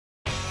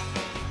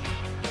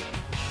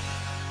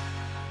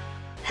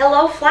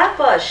Hello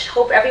Flatbush,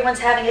 hope everyone's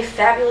having a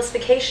fabulous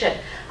vacation.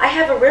 I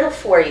have a riddle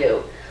for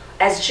you.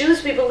 As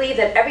Jews, we believe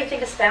that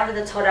everything is found in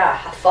the Torah.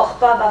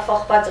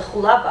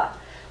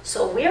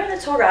 So where in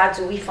the Torah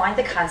do we find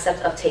the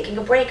concept of taking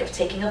a break, of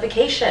taking a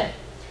vacation?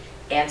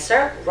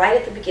 Answer, right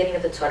at the beginning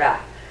of the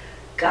Torah.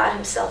 God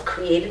himself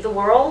created the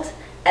world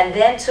and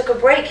then took a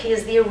break. He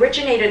is the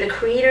originator, the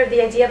creator of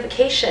the idea of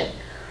vacation.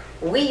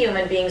 We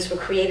human beings were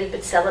created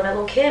b'tselem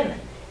Elokim.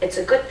 It's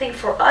a good thing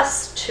for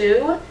us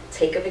to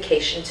take a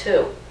vacation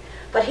too.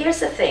 But here's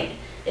the thing.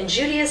 In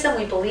Judaism,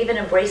 we believe in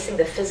embracing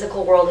the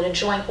physical world and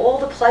enjoying all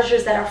the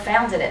pleasures that are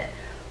found in it.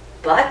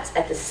 But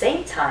at the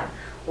same time,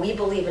 we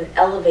believe in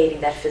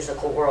elevating that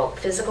physical world.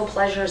 Physical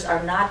pleasures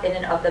are not in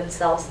and of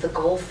themselves the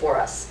goal for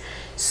us.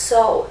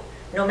 So,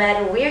 no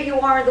matter where you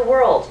are in the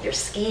world, you're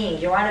skiing,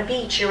 you're on a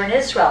beach, you're in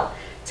Israel,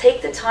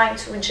 take the time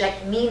to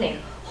inject meaning,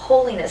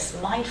 holiness,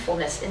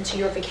 mindfulness into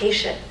your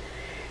vacation.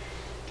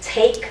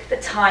 Take the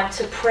time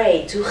to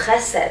pray, do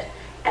chesed,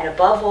 and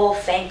above all,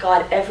 thank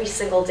God every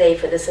single day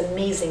for this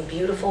amazing,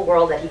 beautiful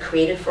world that He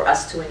created for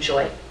us to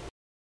enjoy.